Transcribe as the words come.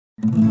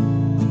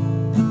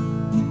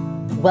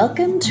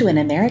Welcome to An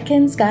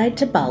American's Guide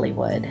to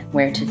Bollywood,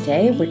 where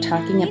today we're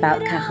talking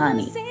about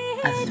Kahani,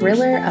 a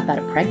thriller about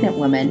a pregnant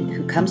woman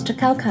who comes to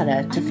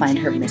Calcutta to find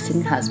her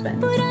missing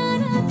husband.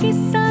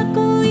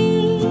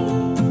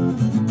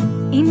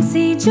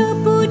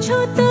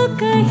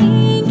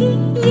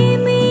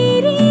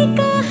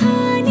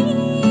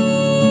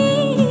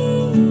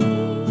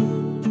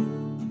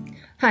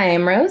 Hi,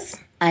 I'm Rose.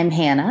 I'm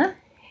Hannah.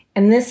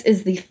 And this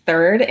is the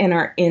third in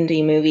our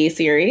indie movie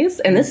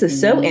series. And this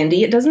is so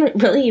indie, it doesn't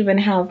really even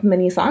have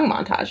many song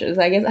montages.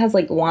 I guess it has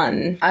like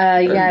one.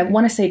 Yeah, I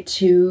want to say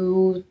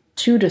two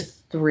to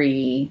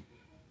three.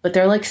 But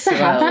they're like slow.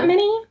 Does it have that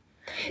many?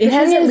 It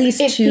has at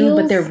least two,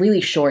 but they're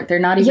really short. They're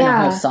not even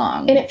a whole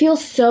song. And it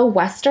feels so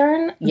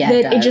Western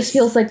that it just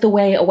feels like the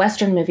way a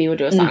Western movie would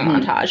do a song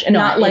montage. And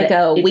not like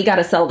we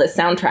gotta sell this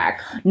soundtrack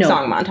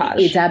song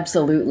montage. It's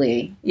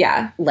absolutely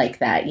like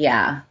that,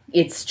 yeah.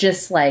 It's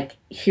just like,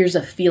 here's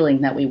a feeling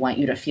that we want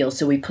you to feel,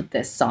 so we put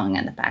this song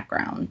in the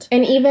background.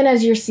 And even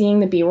as you're seeing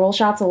the B-roll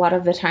shots, a lot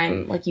of the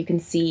time, like, you can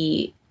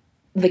see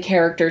the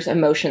characters'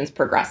 emotions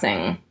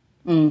progressing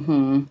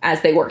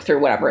as they work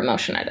through whatever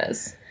emotion it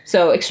is.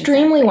 So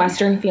extremely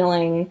Western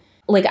feeling.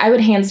 Like, I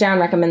would hands down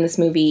recommend this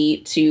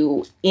movie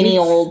to any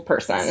old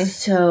person.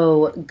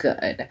 So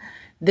good.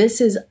 This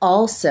is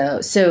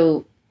also...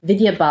 So,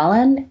 Vidya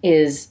Balan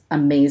is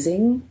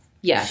amazing.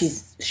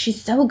 Yes.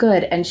 She's so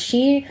good. And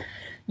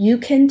you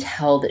can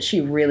tell that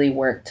she really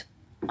worked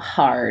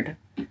hard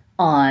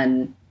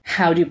on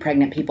how do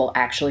pregnant people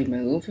actually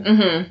move.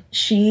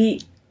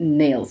 She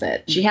nails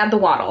it. She had the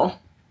waddle.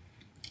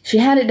 She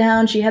had it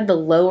down. She had the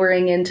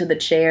lowering into the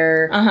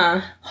chair.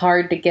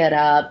 Hard to get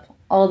up.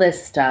 All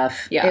this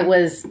stuff. Yeah.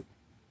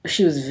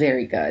 She was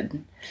very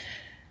good.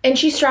 And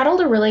she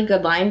straddled a really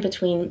good line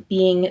between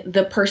being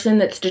the person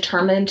that's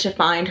determined to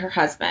find her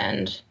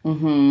husband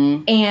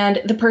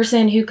and the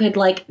person who could,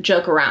 like,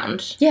 joke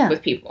around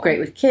with people. Great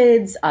with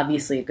kids.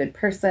 Obviously a good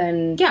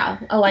person. Yeah,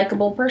 a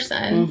likable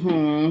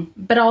person.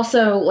 But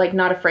also, like,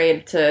 not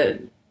afraid to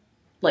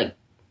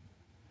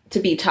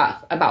be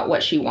tough about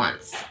what she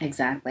wants.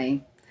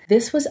 Exactly.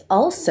 This was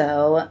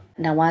also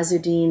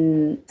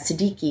Nawazuddin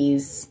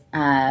Siddiqui's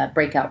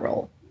breakout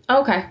role.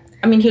 Okay.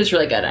 I mean, he was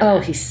really good in it. Oh,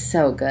 he's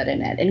so good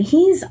in it. And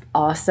he's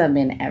awesome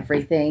in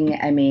everything.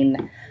 I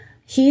mean,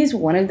 he's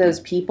one of those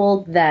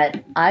people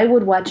that I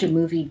would watch a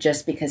movie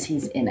just because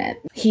he's in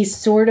it. He's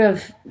sort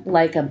of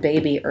like a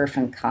baby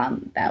Irfan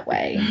Khan that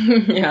way.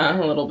 Yeah,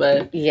 a little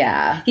bit.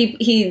 Yeah.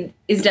 He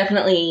is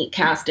definitely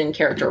cast in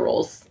character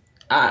roles.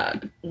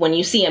 When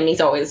you see him, he's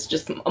always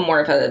just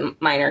more of a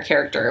minor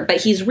character.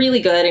 But he's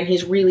really good and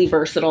he's really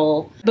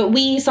versatile. But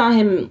we saw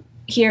him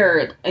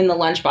here in The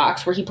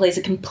Lunchbox, where he plays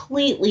a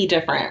completely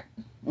different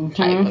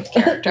type of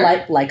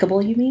character.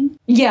 Likeable, you mean?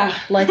 Yeah.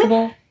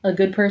 Likeable? A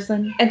good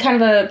person? And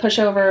kind of a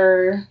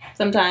pushover,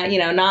 sometimes,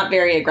 not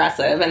very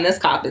aggressive. And this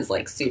cop is,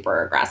 like,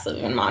 super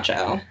aggressive and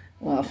macho.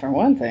 Well, for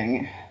one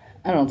thing,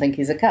 I don't think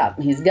he's a cop.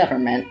 He's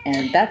government,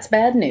 and that's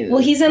bad news. Well,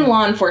 he's in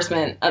law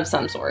enforcement of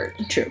some sort.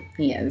 True,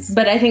 he is.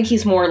 But I think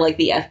he's more like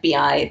the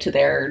FBI to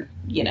their,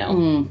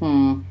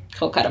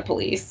 Kolkata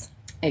police.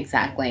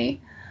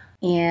 Exactly.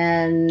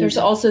 And there's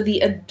also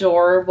the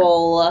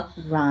adorable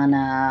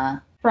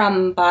Rana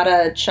from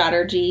Bada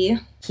Chatterjee.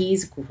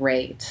 He's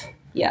great.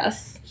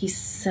 Yes. He's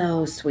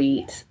so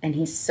sweet and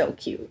he's so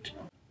cute.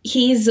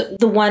 He's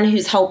the one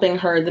who's helping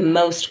her the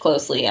most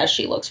closely as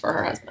she looks for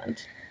her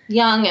husband.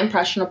 Young,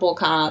 impressionable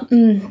cop.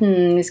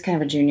 He's kind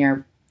of a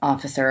junior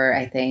officer,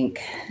 I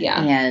think. Yeah.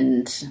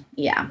 And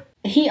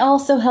he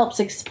also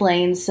helps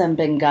explain some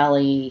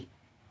Bengali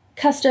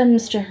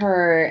customs to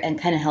her and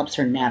kind of helps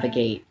her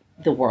navigate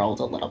the world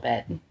a little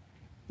bit.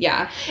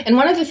 Yeah. And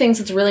one of the things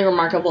that's really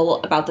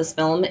remarkable about this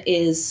film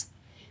is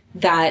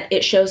that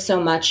it shows so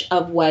much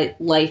of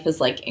what life is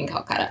like in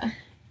Calcutta.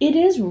 It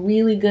is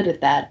really good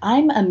at that.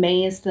 I'm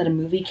amazed that a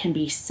movie can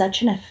be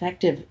such an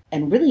effective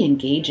and really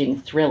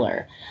engaging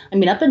thriller. I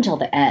mean, up until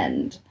the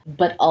end,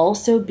 but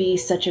also be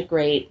such a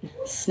great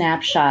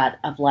snapshot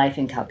of life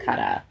in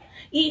Calcutta.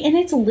 And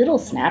it's little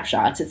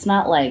snapshots. It's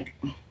not like...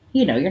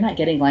 you're not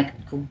getting, like,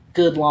 a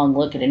good long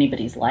look at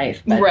anybody's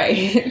life. But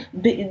right.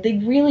 They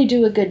really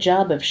do a good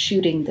job of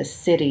shooting the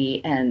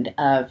city and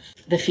of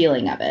the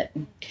feeling of it.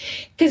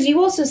 Because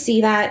you also see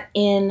that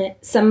in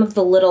some of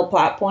the little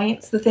plot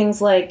points. The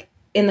things like,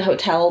 in the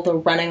hotel, the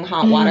running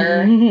hot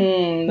water.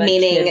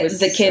 Meaning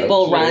the kid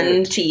will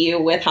run to you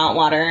with hot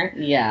water.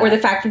 Yeah. Or the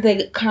fact that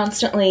they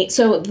constantly...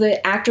 So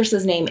the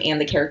actress's name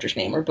and the character's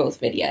name are both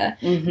Vidya.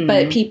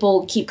 But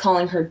people keep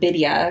calling her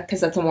Bidya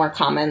because that's a more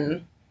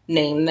common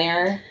name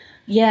there.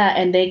 Yeah,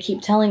 and they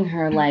keep telling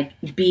her, like,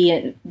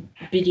 Vidya,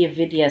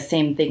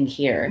 same thing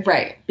here.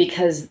 Right.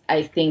 Because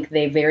I think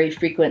they very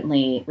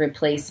frequently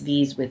replace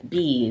V's with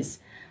B's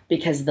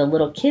because the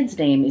little kid's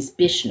name is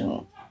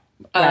Bishnu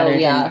rather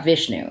than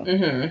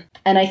Vishnu.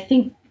 And I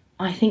think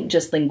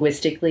just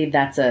linguistically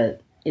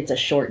it's a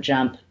short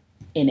jump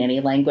in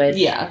any language.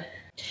 Yeah.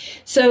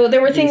 So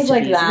there were things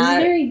like It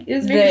that.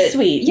 was very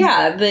sweet.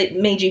 Yeah, that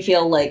made you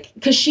feel like,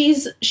 because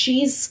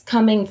she's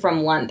coming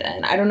from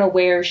London. I don't know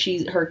where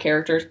her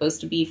character is supposed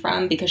to be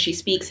from, because she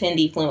speaks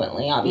Hindi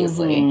fluently,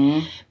 obviously.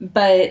 Mm-hmm.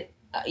 But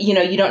you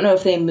don't know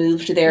if they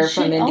moved there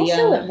from India.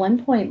 Also, at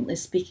one point,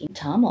 is speaking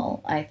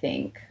Tamil. I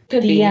think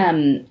Could be.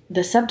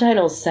 The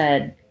subtitles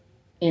said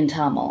in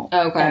Tamil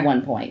at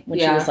one point when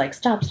she was like,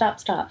 "Stop, stop,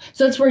 stop."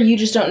 So it's where you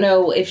just don't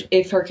know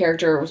if her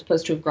character was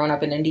supposed to have grown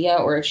up in India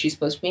or if she's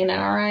supposed to be an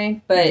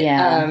NRI.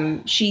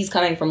 But she's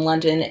coming from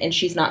London and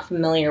she's not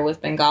familiar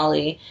with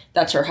Bengali.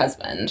 That's her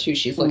husband who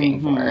she's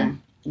looking for.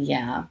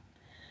 Yeah.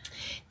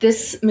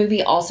 This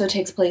movie also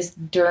takes place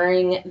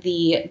during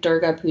the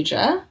Durga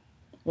Puja,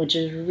 which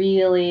is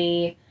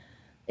really,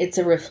 it's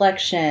a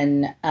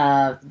reflection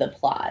of the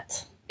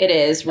plot. It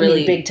is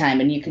really big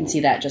time, and you can see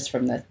that just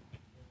from the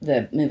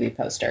movie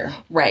poster.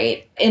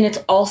 Right. And it's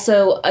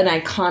also an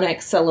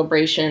iconic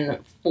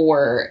celebration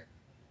for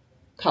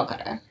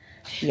Calcutta.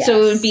 Yes.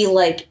 So it would be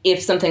like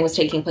if something was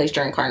taking place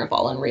during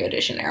Carnival in Rio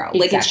de Janeiro. Exactly.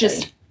 Like, it's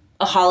just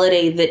a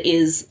holiday that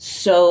is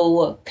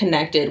so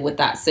connected with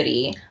that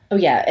city. Oh,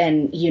 yeah.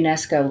 And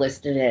UNESCO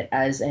listed it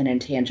as an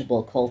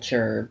intangible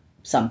culture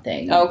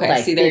something. Okay,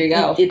 like, see, there you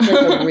go. It's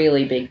like a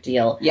really big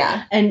deal.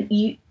 Yeah. And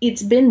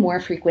it's been more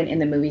frequent in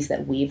the movies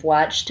that we've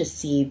watched to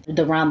see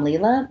the Ram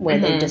Leela, where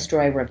they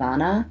destroy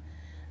Ravana.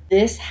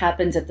 This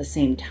happens at the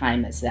same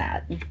time as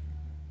that.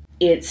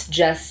 It's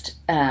just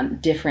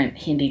different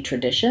Hindi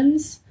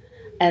traditions,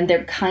 and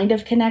they're kind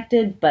of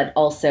connected, but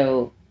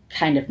also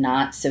kind of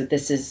not. So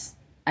this is,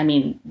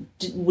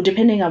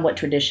 depending on what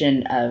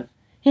tradition of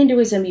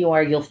Hinduism you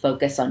are, you'll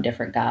focus on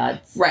different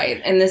gods.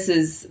 Right, and this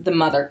is the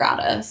mother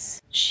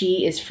goddess.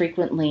 She is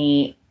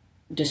frequently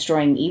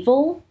destroying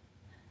evil.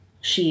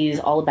 She's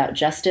all about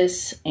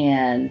justice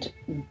and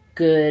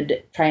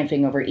good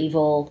triumphing over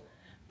evil,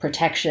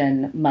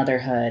 protection,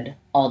 motherhood,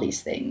 all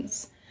these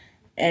things.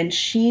 And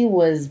she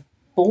was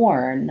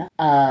born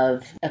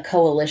of a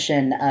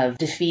coalition of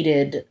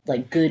defeated,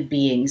 good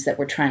beings that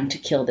were trying to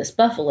kill this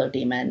buffalo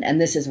demon. And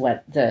this is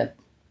what the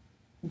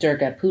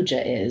Durga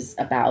Puja is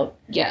about.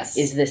 Yes.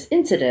 Is this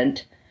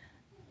incident.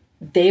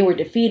 They were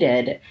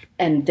defeated,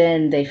 and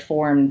then they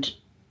formed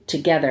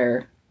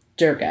together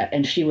Durga,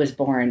 and she was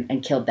born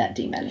and killed that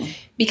demon.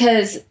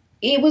 Because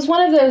it was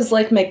one of those,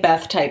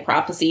 Macbeth type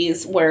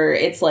prophecies where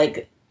it's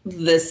like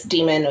this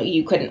demon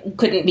you couldn't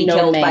be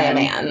killed by a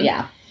man.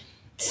 Yeah.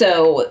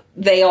 So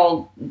they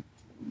all,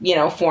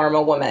 form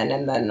a woman,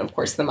 and then, of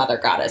course, the mother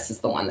goddess is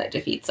the one that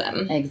defeats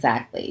him.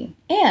 Exactly.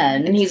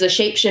 And he's a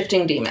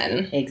shape-shifting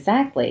demon.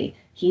 Exactly.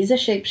 He's a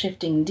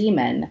shape-shifting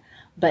demon,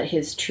 but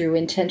his true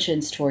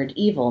intentions toward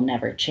evil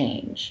never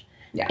change.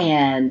 Yeah.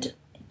 And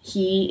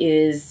he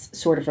is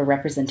sort of a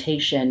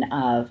representation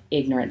of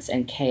ignorance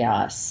and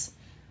chaos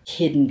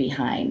hidden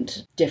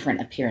behind different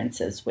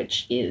appearances,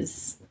 which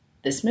is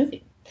this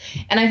movie.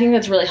 And I think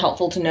that's really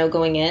helpful to know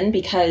going in,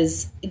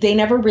 because they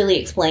never really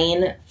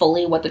explain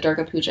fully what the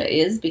Durga Puja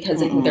is,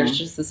 because I think there's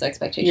just this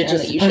expectation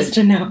that you should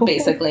to know.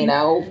 Basically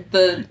know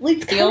the deal.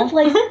 It's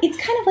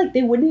kind of like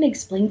they wouldn't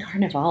explain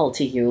Carnival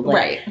to you.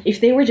 Right.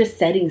 If they were just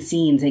setting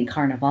scenes in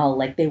Carnival,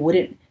 they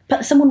wouldn't,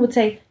 but someone would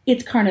say,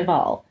 it's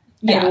Carnival.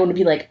 And everyone would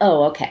be like,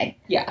 oh, okay.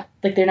 Yeah.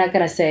 They're not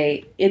going to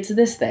say, it's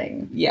this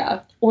thing.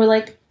 Yeah.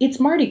 Or it's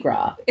Mardi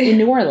Gras in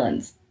New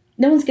Orleans.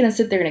 No one's going to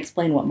sit there and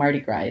explain what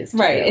Mardi Gras is.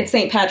 Right. It's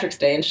St. Patrick's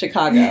Day in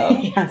Chicago.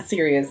 Yeah,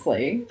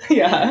 seriously.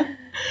 Yeah.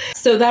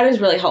 So that is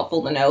really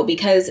helpful to know,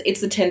 because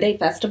it's a 10-day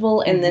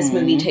festival, and this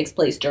movie takes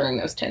place during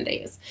those 10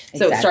 days.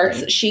 So It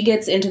starts, she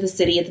gets into the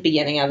city at the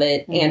beginning of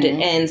it, and it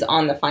ends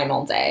on the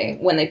final day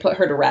when they put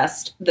her to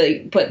rest. They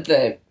put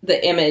the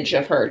image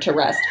of her to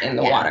rest in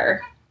the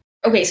water.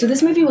 Okay, so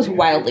this movie was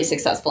wildly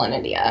successful in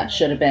India.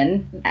 Should have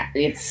been.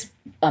 It's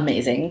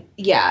amazing.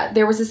 Yeah,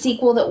 there was a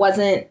sequel that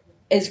wasn't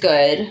as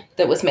good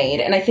that was made,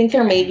 and I think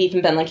there may have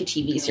even been a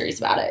TV series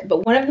about it.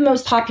 But one of the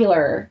most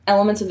popular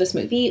elements of this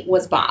movie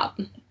was Bob.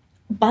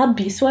 Bob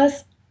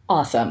Biswas,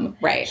 awesome.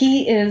 Right.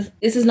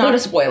 This is not a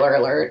spoiler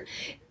alert,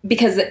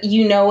 because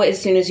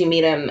as soon as you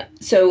meet him.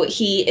 So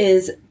he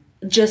is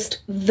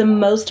just the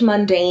most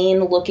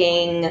mundane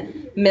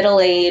looking,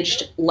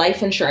 middle-aged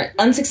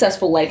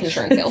unsuccessful life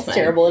insurance salesman.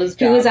 Terrible at his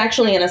job. Who is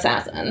actually an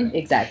assassin.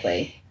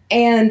 Exactly.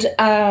 And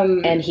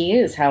he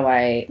is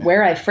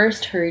where I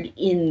first heard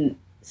in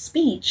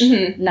speech,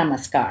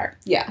 namaskar.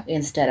 Yeah.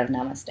 Instead of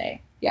namaste.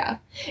 Yeah.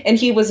 And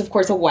he was, of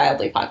course, a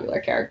wildly popular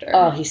character.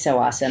 Oh, he's so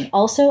awesome.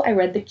 Also, I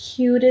read the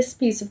cutest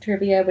piece of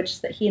trivia, which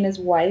is that he and his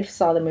wife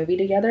saw the movie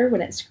together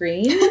when it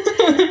screened,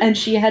 and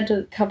she had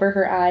to cover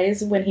her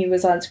eyes when he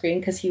was on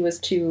screen because he was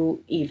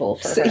too evil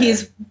for her.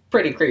 He's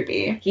pretty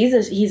creepy. He's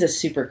a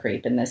super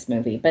creep in this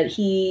movie, but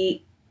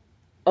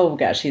oh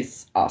gosh,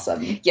 he's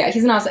awesome. Yeah,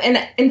 he's an awesome.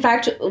 And in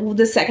fact,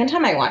 the second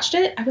time I watched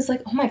it, I was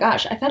like, oh my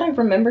gosh, I thought I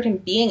remembered him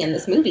being in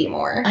this movie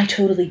more. I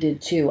totally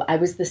did too. I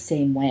was the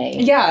same way.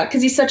 Yeah,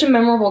 because he's such a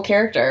memorable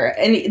character.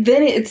 And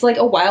then it's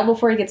a while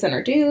before he gets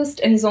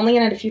introduced, and he's only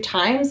in it a few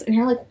times, and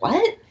you're like,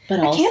 what? But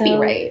That also, can't be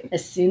right.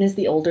 as soon as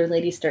the older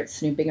lady starts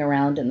snooping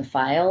around in the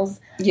files,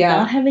 Yeah.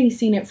 not having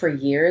seen it for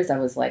years, I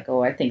was like,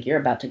 oh, I think you're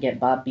about to get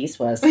Bob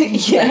Biswas.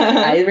 Yeah.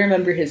 Like, I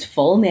remember his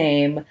full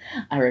name.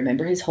 I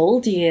remember his whole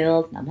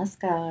deal.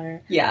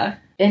 Namaskar. Yeah.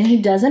 And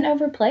he doesn't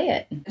overplay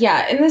it.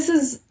 Yeah, and this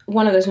is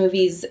one of those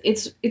movies,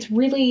 it's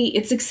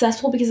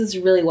successful because it's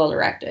really well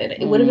directed.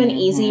 It would have been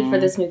easy for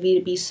this movie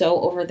to be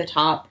so over the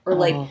top or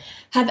like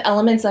have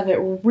elements of it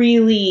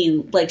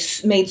really like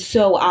made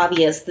so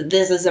obvious that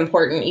this is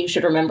important, you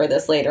should remember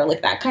this later,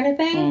 like that kind of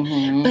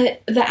thing.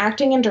 But the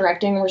acting and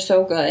directing were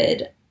so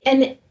good,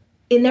 and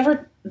it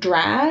never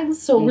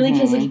drags, so it really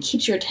feels like it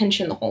keeps your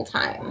attention the whole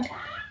time.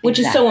 Which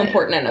is so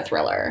important in a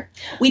thriller.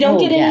 We don't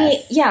get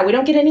any, we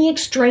don't get any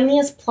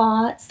extraneous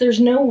plots. There's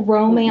no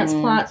romance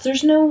plots.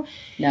 There's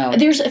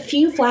there's a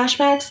few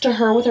flashbacks to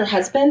her with her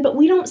husband, but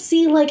we don't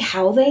see, like,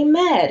 how they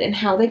met and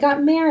how they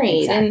got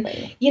married.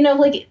 Exactly. And, you know,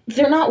 like,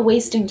 they're not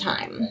wasting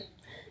time.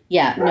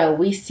 Yeah, no,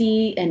 we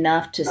see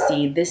enough to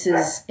see this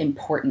is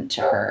important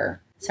to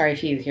her. Sorry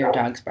if you hear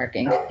dogs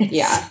barking.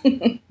 Yeah.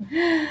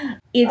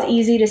 It's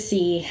easy to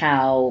see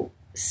how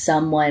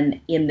someone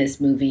in this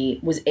movie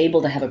was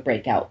able to have a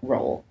breakout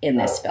role in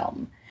this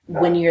film.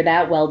 When you're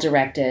that well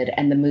directed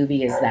and the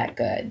movie is that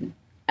good,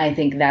 I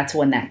think that's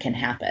when that can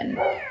happen.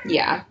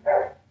 Yeah.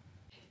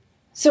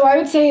 So I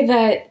would say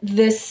that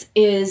this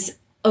is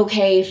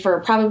okay for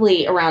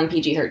probably around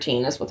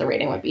PG-13 is what the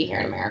rating would be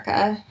here in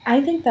America. I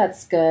think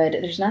that's good.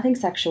 There's nothing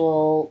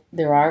sexual.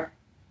 There are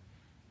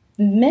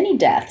many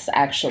deaths,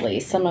 actually.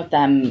 Some of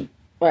them...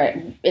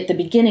 Right, at the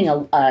beginning,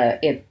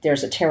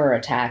 there's a terror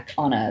attack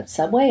on a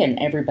subway, and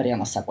everybody on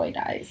the subway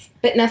dies.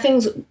 But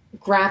nothing's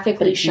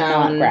graphically shown.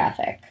 Not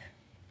graphic.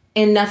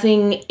 And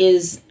nothing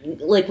is,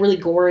 like, really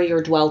gory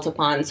or dwelt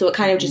upon, so it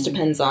kind of just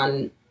depends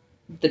on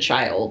the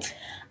child.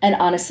 And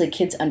honestly,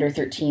 kids under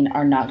 13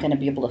 are not going to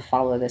be able to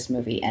follow this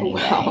movie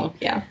anyway. Well,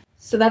 yeah.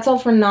 So that's all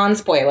for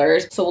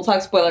non-spoilers. So we'll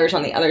talk spoilers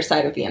on the other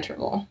side of the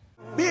interval.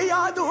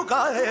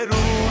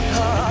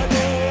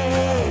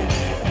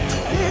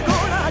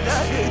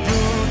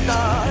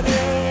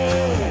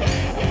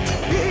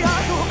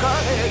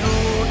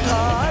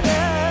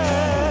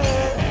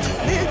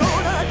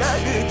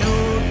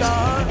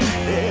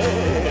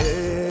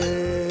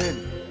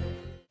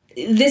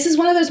 This is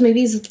one of those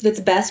movies that's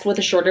best with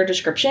a shorter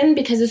description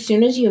because as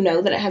soon as you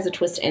know that it has a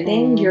twist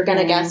ending, you're going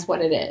to guess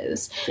what it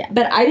is. Yeah.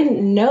 But I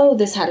didn't know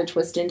this had a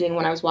twist ending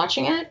when I was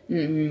watching it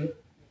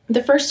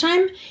the first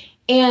time,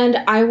 and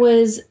I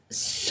was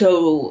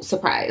so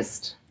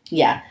surprised.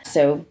 Yeah.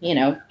 So, you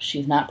know,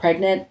 she's not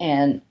pregnant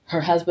and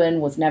her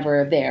husband was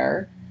never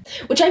there.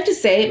 Which I have to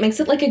say, it makes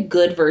it like a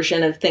good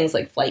version of things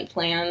like Flight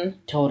Plan.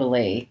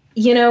 Totally.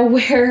 You know,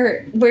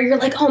 where you're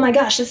like, oh my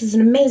gosh, this is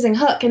an amazing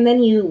hook. And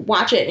then you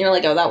watch it and you're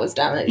like, oh, that was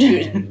dumb.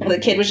 The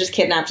kid was just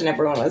kidnapped and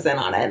everyone was in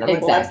on it. And I'm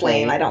like, well, that's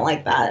lame. I don't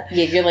like that.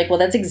 Yeah, you're like, well,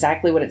 that's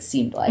exactly what it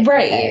seemed like.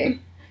 Right. Okay.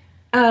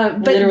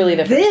 But literally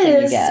the first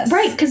thing you guess.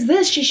 Right,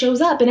 because she shows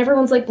up and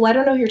everyone's like, well, I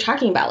don't know who you're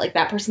talking about. Like,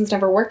 that person's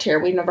never worked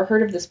here. We've never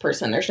heard of this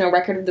person. There's no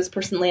record of this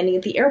person landing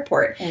at the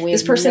airport.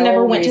 This person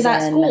never went to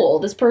that school.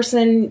 This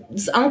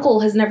person's uncle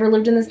has never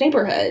lived in this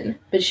neighborhood.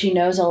 But she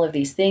knows all of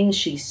these things.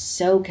 She's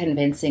so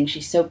convincing.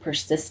 She's so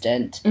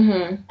persistent.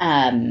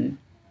 And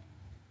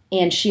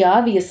she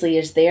obviously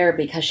is there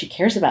because she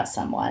cares about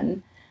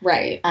someone.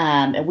 Right.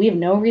 And we have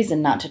no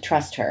reason not to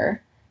trust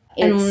her.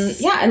 And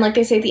like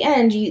they say at the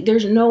end,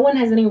 there's no one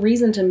has any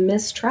reason to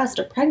mistrust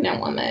a pregnant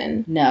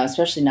woman. No,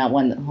 especially not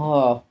one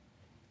that,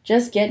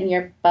 just getting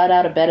your butt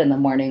out of bed in the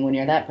morning when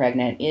you're that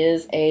pregnant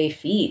is a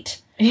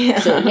feat. Yeah.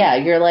 So, yeah,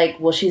 you're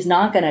like, well, she's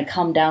not going to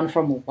come down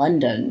from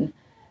London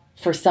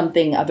for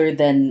something other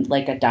than,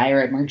 like, a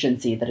dire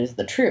emergency that is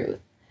the truth.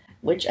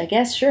 Which, I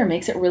guess, sure,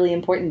 makes it really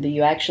important that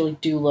you actually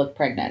do look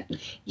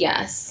pregnant.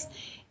 Yes.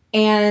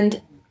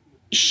 And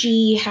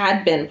she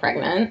had been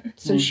pregnant,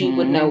 so she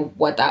would know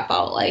what that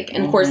felt like.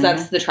 And, of course,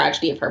 that's the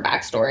tragedy of her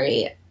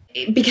backstory.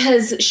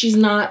 Because she's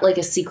not, like,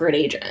 a secret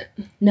agent.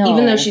 No.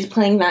 Even though she's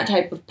playing that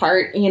type of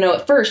part, you know,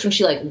 at first when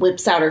she, like,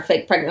 whips out her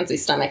fake pregnancy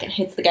stomach and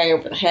hits the guy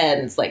over the head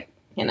and it's, like,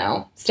 you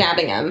know,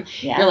 stabbing him,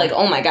 you're like,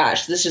 oh my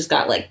gosh, this just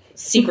got, like,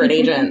 secret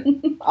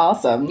agent.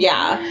 Awesome.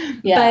 Yeah.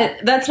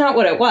 But that's not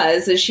what it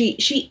was.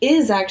 She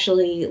is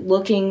actually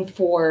looking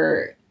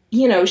for...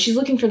 You know, she's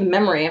looking for the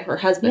memory of her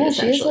husband,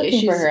 essentially.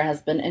 She's looking for her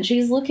husband, and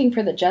she's looking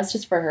for the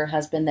justice for her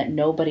husband that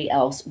nobody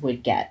else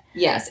would get.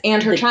 Yes,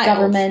 and her child. The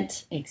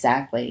government,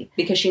 exactly.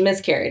 Because she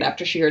miscarried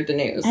after she heard the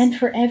news. And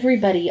for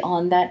everybody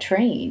on that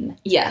train.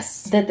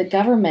 Yes. That the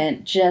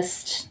government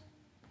just,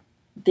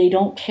 they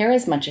don't care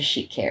as much as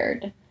she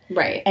cared.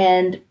 Right.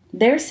 And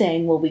they're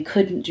saying, well, we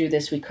couldn't do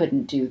this, we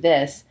couldn't do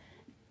this.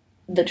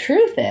 The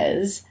truth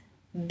is,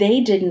 they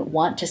didn't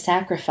want to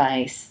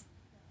sacrifice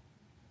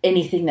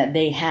anything that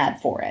they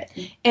had for it.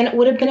 And it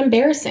would have been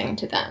embarrassing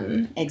to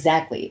them.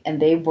 Exactly.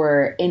 And they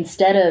were,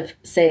 instead of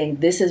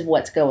saying this is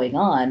what's going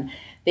on,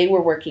 they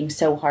were working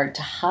so hard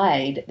to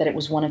hide that it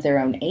was one of their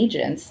own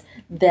agents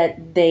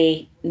that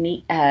they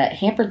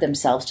hampered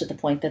themselves to the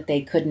point that they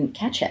couldn't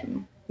catch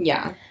him.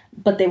 Yeah.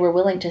 But they were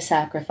willing to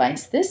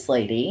sacrifice this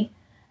lady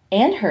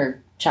and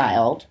her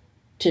child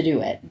to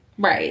do it.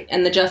 Right.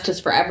 And the justice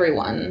for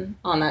everyone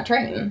on that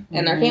train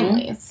and their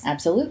families.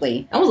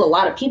 Absolutely. That was a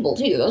lot of people,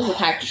 too. That was a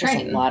packed train.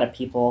 That was a lot of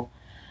people.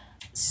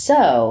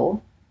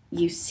 So,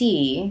 you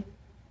see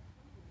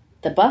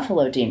the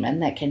buffalo demon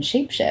that can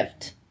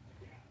shapeshift.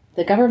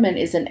 The government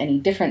isn't any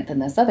different than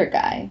this other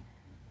guy.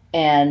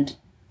 And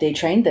they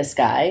trained this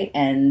guy,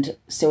 and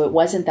so it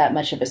wasn't that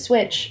much of a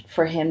switch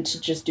for him to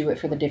just do it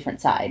for the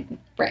different side.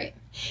 Right.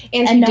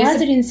 And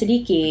Nawazuddin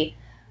Siddiqui,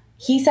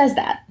 he says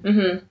that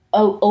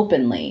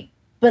openly.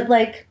 But,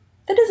 like,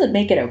 that doesn't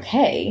make it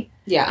okay.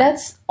 Yeah.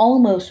 That's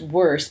almost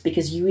worse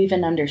because you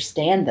even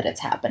understand that it's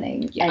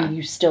happening, and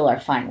you still are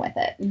fine with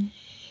it.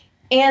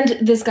 And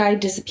this guy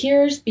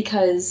disappears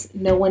because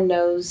no one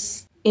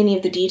knows any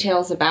of the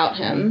details about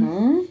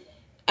him.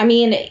 I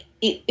mean,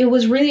 it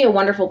was really a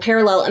wonderful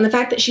parallel. And the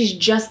fact that she's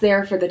just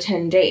there for the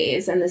 10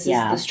 days, and this is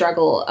the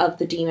struggle of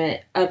the demon,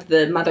 of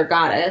the mother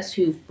goddess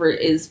who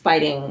is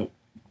fighting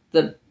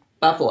the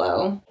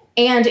buffalo.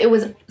 And it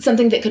was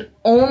something that could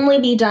only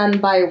be done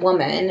by a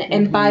woman,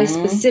 and by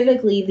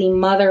specifically the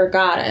mother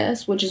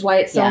goddess, which is why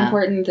it's so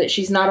important that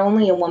she's not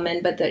only a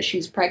woman, but that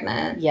she's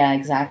pregnant. Yeah,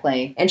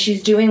 exactly. And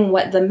she's doing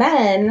what the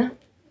men,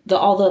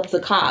 all of the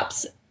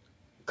cops,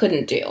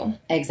 couldn't do.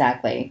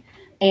 Exactly.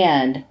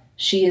 And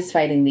she is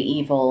fighting the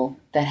evil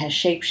that has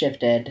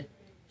shapeshifted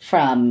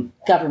from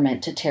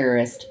government to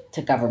terrorist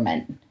to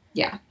government.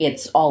 Yeah.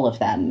 It's all of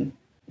them.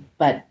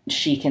 But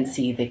she can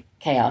see the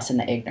chaos and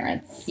the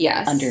ignorance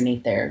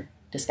underneath their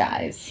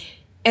disguise.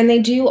 And they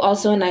do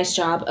also a nice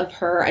job of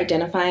her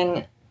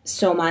identifying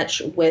so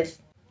much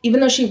with, even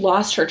though she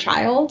lost her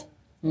child,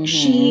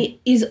 she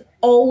is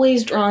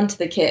always drawn to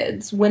the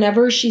kids.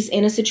 Whenever she's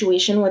in a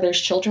situation where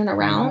there's children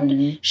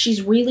around,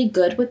 she's really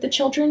good with the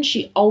children.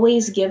 She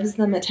always gives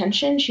them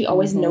attention. She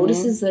always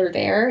notices they're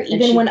there,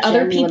 even when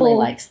other people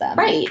likes them.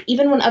 Right,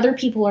 even when other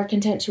people are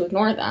content to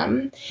ignore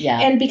them. Yeah.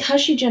 And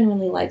because she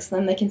genuinely likes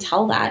them, they can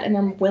tell that, and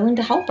they're willing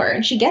to help her.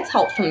 And she gets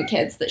help from the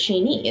kids that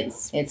she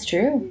needs. It's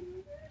true.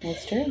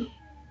 It's true.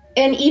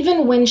 And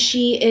even when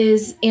she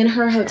is in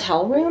her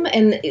hotel room,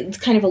 and it's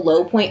kind of a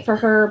low point for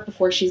her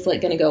before she's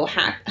like going to go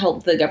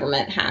help the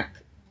government hack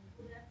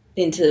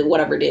into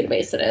whatever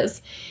database it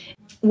is.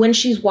 When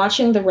she's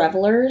watching the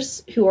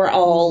revelers who are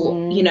all,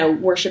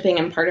 worshiping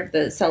and part of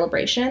the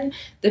celebration,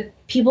 the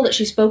people that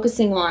she's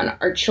focusing on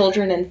are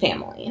children and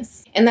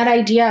families. And that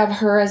idea of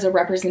her as a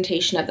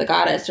representation of the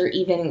goddess, or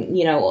even,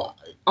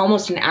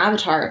 almost an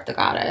avatar of the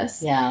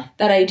goddess. Yeah.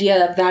 That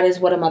idea of that is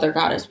what a mother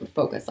goddess would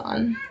focus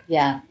on.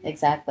 Yeah,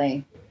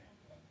 exactly.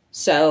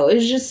 So it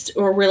was just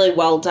a really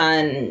well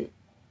done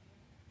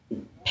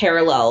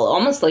parallel,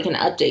 almost like an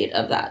update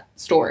of that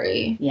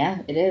story. Yeah,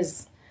 it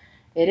is.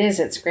 It is.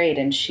 It's great.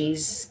 And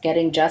she's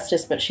getting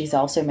justice, but she's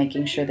also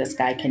making sure this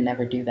guy can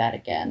never do that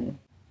again.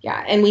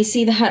 Yeah, and we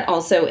see that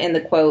also in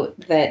the quote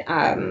that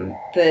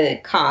the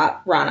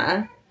cop,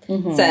 Rana,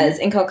 says,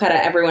 in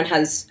Calcutta, everyone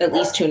has at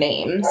least 2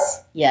 names.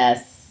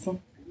 Yes.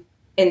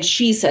 And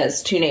she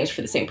says 2 names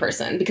for the same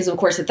person. Because, of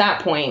course, at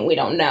that point, we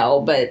don't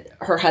know. But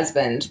her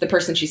husband, the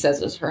person she says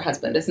is her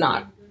husband, is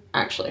not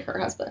actually her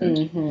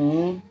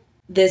husband.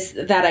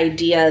 That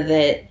idea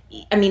that,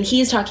 I mean,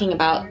 he's talking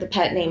about the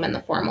pet name and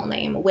the formal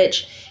name,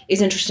 which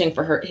is interesting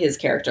for his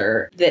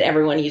character, that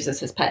everyone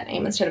uses his pet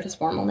name instead of his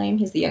formal name.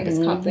 He's the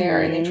youngest cop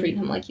there, and they treat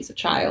him like he's a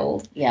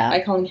child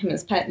by calling him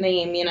his pet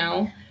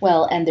name,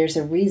 Well, and there's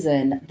a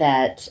reason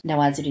that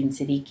Nawazuddin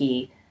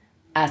Siddiqui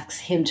asks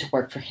him to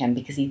work for him,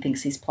 because he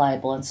thinks he's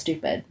pliable and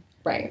stupid.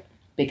 Right.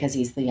 Because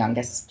he's the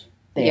youngest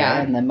there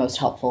and the most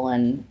helpful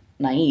and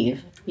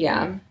naive.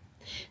 Yeah.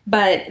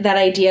 But that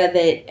idea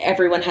that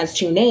everyone has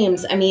 2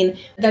 names, I mean,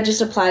 that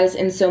just applies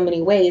in so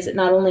many ways. It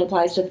not only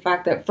applies to the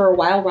fact that for a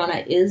while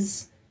Rana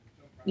is,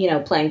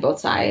 playing both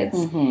sides.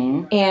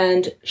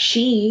 And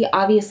she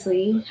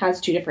obviously has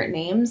 2 different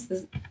names,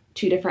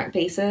 2 different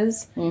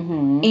faces.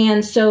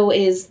 And so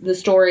is the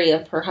story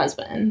of her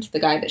husband, the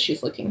guy that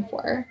she's looking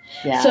for.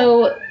 Yeah.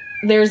 So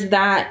there's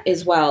that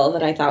as well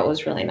that I thought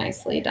was really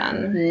nicely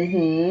done.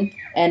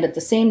 And at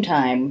the same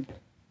time,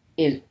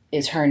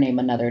 is her name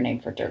another name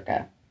for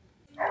Durga?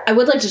 I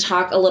would like to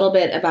talk a little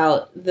bit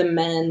about the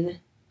men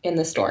in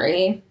the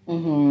story.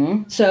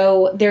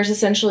 So there's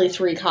essentially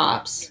 3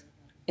 cops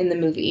in the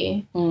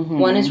movie.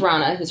 One is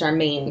Rana, who's our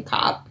main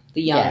cop,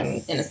 the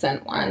young,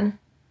 innocent one.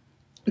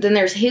 Then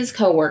there's his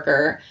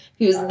coworker,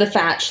 who's the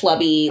fat,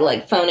 schlubby,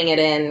 like, phoning it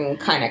in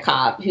kind of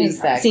cop, who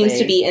seems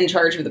to be in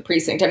charge of the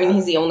precinct. I mean,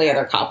 he's the only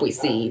other cop we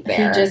see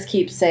there. He just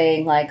keeps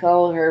saying, like,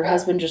 oh, her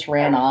husband just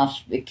ran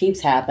off. It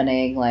keeps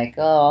happening. Like,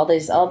 oh,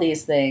 all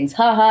these things.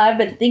 Haha, I've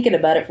been thinking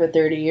about it for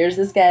 30 years.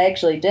 This guy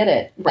actually did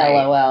it. Right.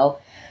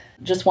 LOL.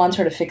 Just wants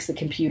her to fix the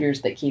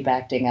computers that keep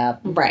acting up.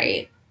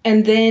 Right.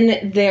 And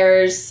then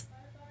there's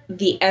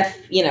the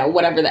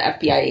whatever the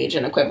FBI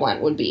agent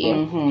equivalent would be,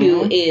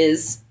 who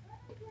is,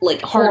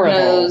 like,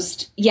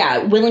 hard-nosed,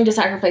 willing to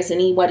sacrifice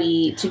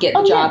anybody to get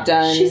the job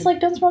done. She's like,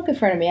 don't smoke in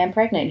front of me, I'm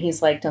pregnant. And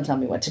he's like, don't tell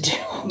me what to do.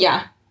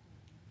 Yeah.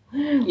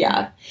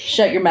 Yeah.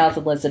 Shut your mouth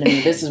and listen to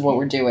me. This is what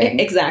we're doing.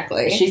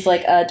 Exactly. She's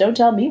like, don't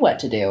tell me what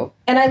to do.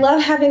 And I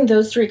love having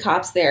those 3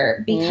 cops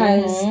there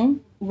because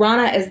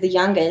Rana is the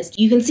youngest.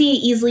 You can see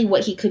easily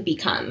what he could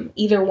become.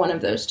 Either one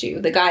of those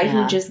two. The guy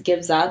who just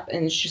gives up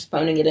and is just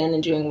phoning it in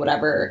and doing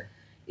whatever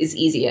is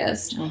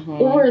easiest.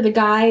 Or the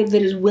guy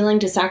that is willing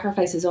to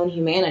sacrifice his own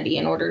humanity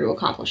in order to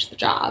accomplish the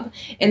job.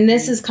 And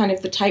this is kind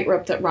of the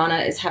tightrope that Rana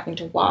is having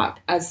to walk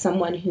as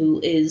someone who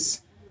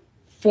is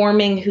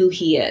forming who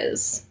he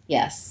is.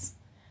 Yes.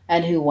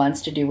 And who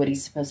wants to do what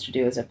he's supposed to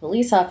do as a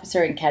police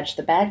officer and catch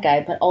the bad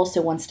guy, but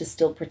also wants to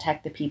still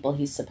protect the people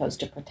he's supposed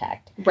to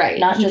protect. Right.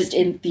 Not just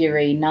in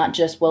theory, not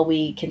just, well,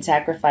 we can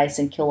sacrifice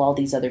and kill all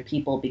these other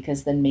people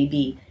because then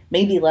maybe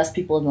less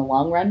people in the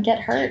long run get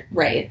hurt.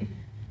 Right.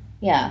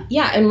 Yeah.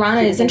 Yeah, and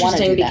Rana is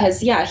interesting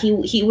because, that.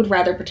 he would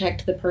rather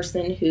protect the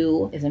person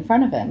who is in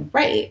front of him.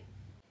 Right.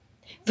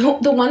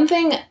 The one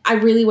thing I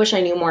really wish I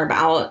knew more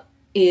about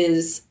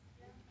is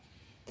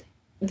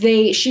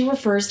she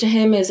refers to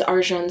him as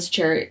Arjun's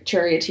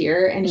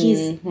charioteer, and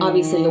he's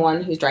obviously the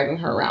one who's driving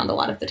her around a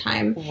lot of the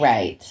time.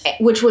 Right.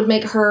 Which would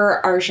make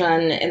her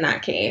Arjun in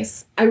that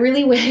case. I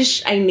really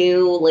wish I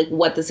knew, like,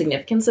 what the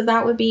significance of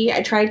that would be.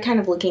 I tried kind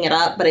of looking it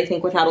up, but I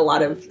think without a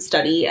lot of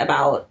study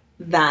about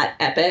that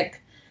epic,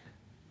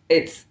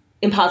 it's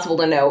impossible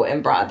to know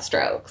in broad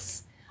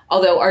strokes.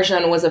 Although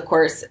Arjun was, of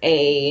course,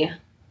 a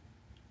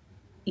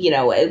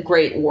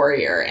great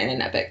warrior in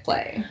an epic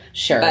play.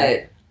 Sure.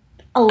 But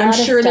I'm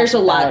sure there's a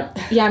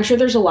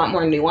lot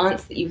more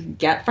nuance that you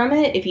get from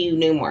it if you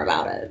knew more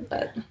about it.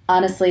 But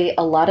honestly,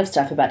 a lot of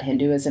stuff about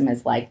Hinduism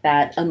is like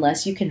that.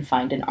 Unless you can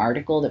find an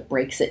article that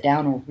breaks it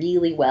down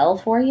really well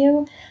for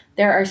you,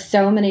 there are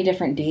so many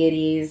different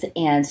deities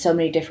and so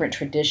many different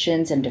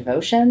traditions and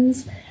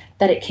devotions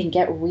that it can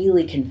get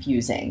really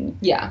confusing.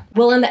 Yeah.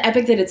 Well, and the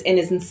epic that it's in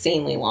is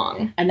insanely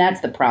long. And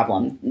that's the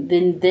problem.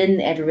 Then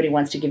everybody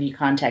wants to give you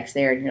context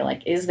there, and you're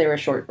like, is there a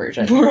short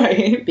version?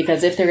 Right.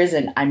 Because if there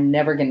isn't, I'm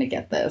never going to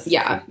get this.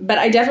 Yeah. But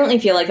I definitely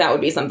feel like that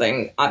would be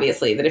something,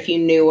 obviously, that if you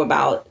knew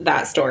about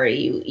that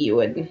story, you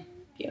would,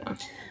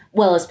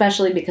 Well,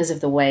 especially because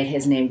of the way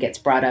his name gets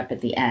brought up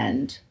at the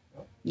end.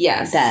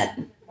 Yes. That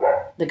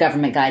the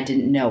government guy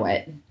didn't know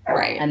it.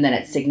 Right. And then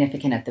it's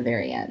significant at the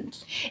very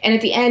end. And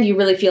at the end, you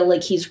really feel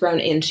like he's grown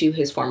into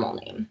his formal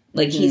name.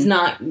 Like, he's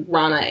not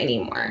Rana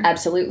anymore.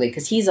 Absolutely,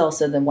 because he's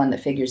also the one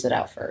that figures it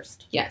out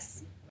first.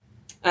 Yes.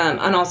 And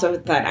also,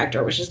 that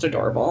actor was just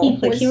adorable.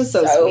 He was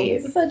so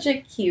sweet. Such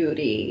a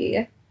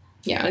cutie.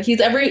 Yeah,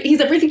 he's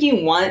everything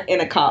you want in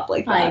a cop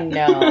like that. I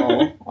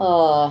know.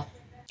 Oh.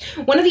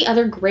 One of the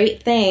other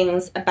great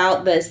things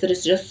about this that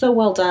is just so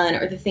well done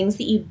are the things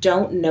that you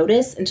don't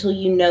notice until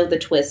you know the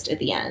twist at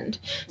the end.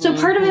 So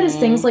part of it is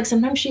things like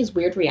sometimes she has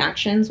weird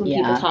reactions when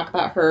people talk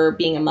about her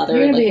being a mother.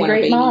 You're and like be a when her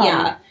great baby, mom.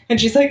 yeah.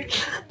 And she's like,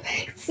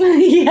 thanks.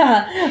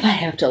 Yeah, I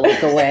have to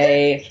look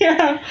away.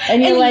 Yeah.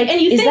 And you're like, and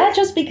you is think, that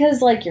just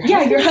because, like, your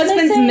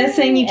husband's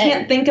missing? You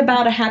can't think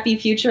about a happy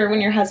future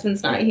when your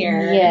husband's not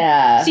here.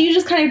 Yeah. So you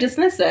just kind of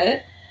dismiss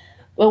it.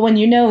 Well, when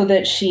you know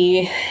that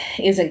she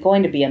isn't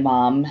going to be a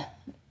mom,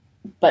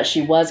 but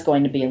she was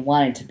going to be and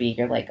wanted to be,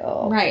 you're like,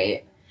 oh.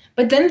 Right.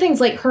 But then things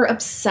like her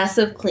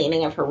obsessive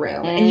cleaning of her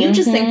room. And you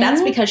just think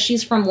that's because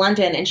she's from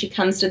London and she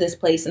comes to this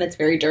place and it's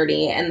very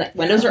dirty and the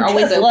windows are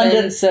always open.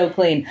 London's so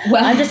clean.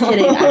 Well, I'm just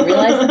kidding.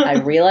 I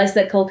realize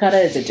that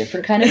Kolkata is a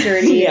different kind of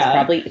dirty.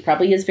 Yeah. It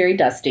probably is very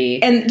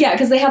dusty. And yeah,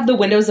 because they have the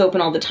windows open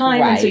all the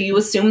time. Right. And so you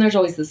assume there's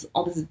always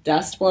all this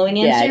dust blowing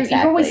in. Yeah, so exactly.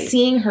 you're always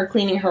seeing her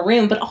cleaning her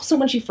room. But also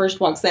when she first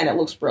walks in, it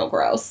looks real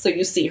gross. So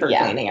you see her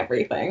cleaning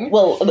everything.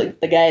 Well,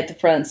 the guy at the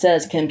front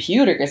says,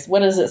 computers.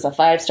 What is this, a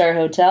 5-star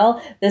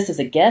hotel? This is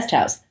a guest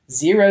house.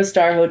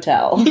 0-star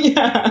hotel.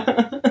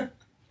 Yeah.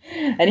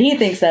 And he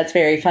thinks that's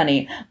very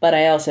funny, but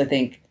I also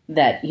think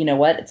that, you know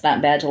what, it's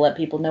not bad to let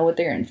people know what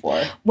they're in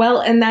for. Well,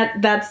 and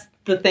that's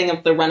the thing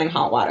of the running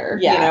hot water,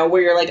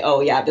 where you're like,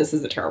 oh yeah, this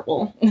is a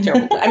terrible.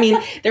 I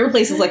mean, there were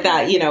places like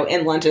that,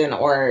 in London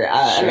or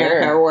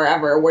America or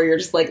wherever, where you're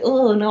just like,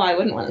 oh no, I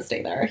wouldn't want to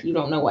stay there. You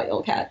don't know what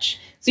you'll catch.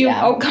 So you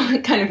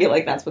kind of feel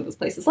like that's what this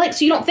place is like.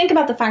 So you don't think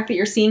about the fact that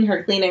you're seeing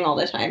her cleaning all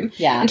the time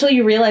until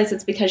you realize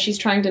it's because she's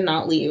trying to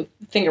not leave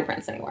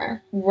fingerprints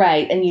anywhere.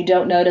 Right. And you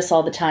don't notice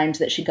all the times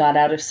that she got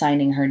out of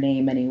signing her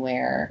name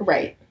anywhere.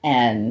 Right.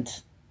 And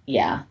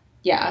yeah.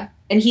 Yeah.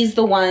 And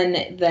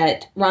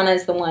Rana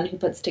is the one who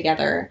puts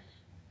together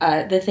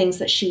the things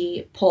that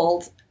she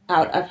pulled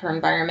out of her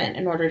environment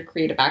in order to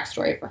create a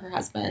backstory for her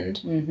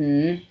husband.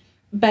 Mm-hmm.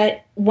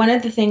 But one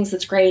of the things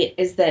that's great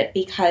is that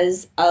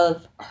because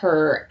of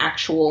her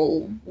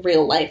actual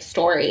real life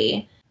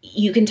story,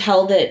 you can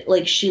tell that,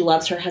 like, she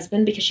loves her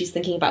husband because she's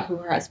thinking about who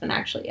her husband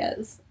actually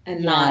is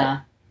and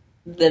not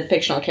the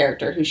fictional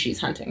character who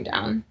she's hunting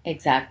down.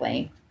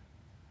 Exactly.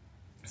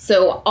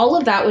 So all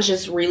of that was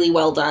just really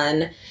well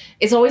done.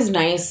 It's always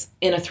nice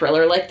in a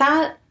thriller like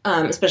that,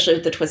 especially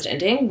with the twist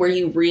ending, where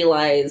you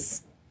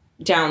realize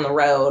down the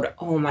road,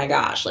 oh my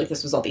gosh, like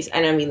this was all these.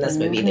 And I mean, this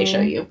movie they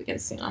show you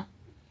because,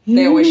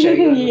 they always show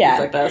you in movies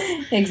like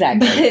this.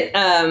 Exactly.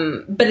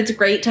 But it's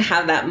great to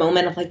have that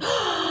moment of like,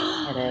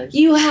 It is.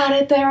 You had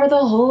it there the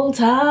whole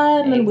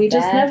time, and we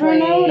just never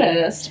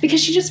noticed.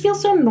 Because she just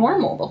feels so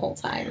normal the whole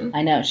time.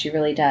 I know, she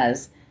really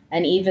does.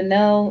 And even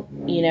though,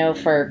 you know,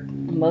 for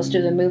most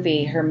of the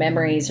movie, her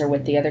memories are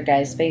with the other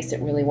guy's face,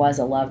 it really was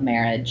a love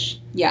marriage.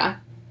 Yeah.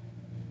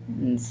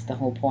 And it's the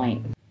whole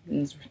point.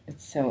 It's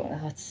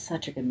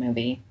such a good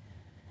movie.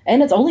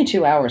 And it's only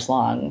 2 hours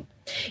long.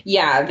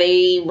 Yeah,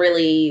 they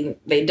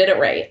did it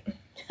right.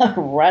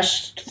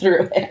 Rushed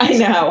through it. I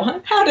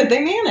know. How did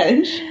they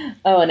manage?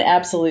 Oh, an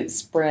absolute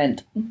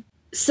sprint.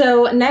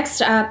 So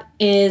next up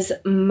is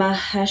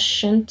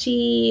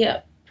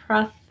Mahashanti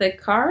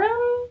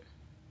Prathikaram.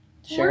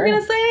 Sure. We're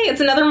gonna say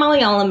it's another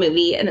Malayalam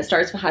movie, and it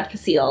stars Fahad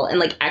Kasil, and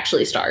like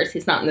actually stars.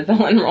 He's not in the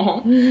villain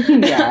role.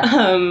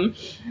 Yeah.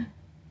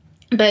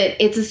 But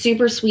it's a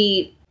super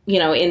sweet, you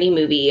know, indie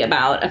movie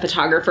about a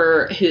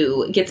photographer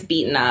who gets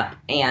beaten up,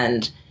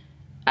 and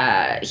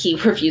he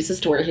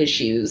refuses to wear his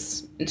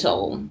shoes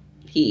until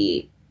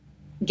he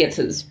gets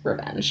his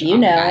revenge. You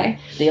know,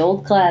 the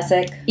old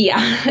classic.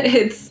 Yeah,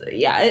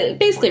 it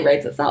basically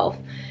writes itself,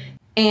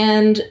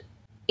 and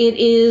it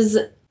is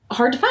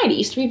hard to find. It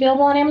used to be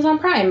available on Amazon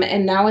Prime,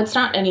 and now it's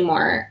not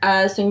anymore.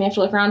 So you may have to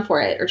look around for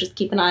it, or just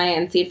keep an eye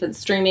and see if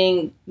it's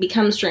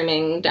becomes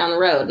streaming down the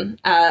road.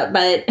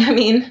 But I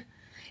mean,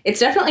 it's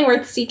definitely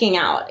worth seeking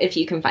out if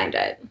you can find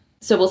it.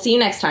 So we'll see you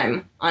next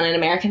time on An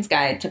American's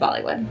Guide to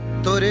Bollywood.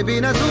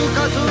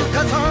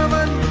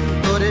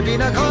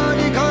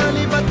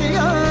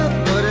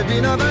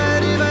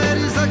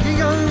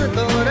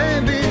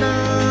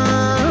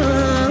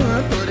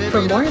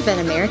 For more of An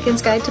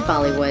American's Guide to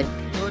Bollywood,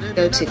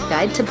 go to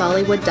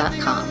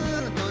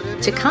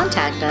guidetobollywood.com. To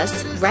contact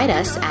us, write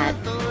us at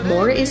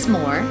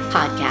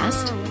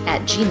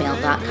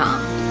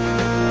moreismorepodcast@gmail.com.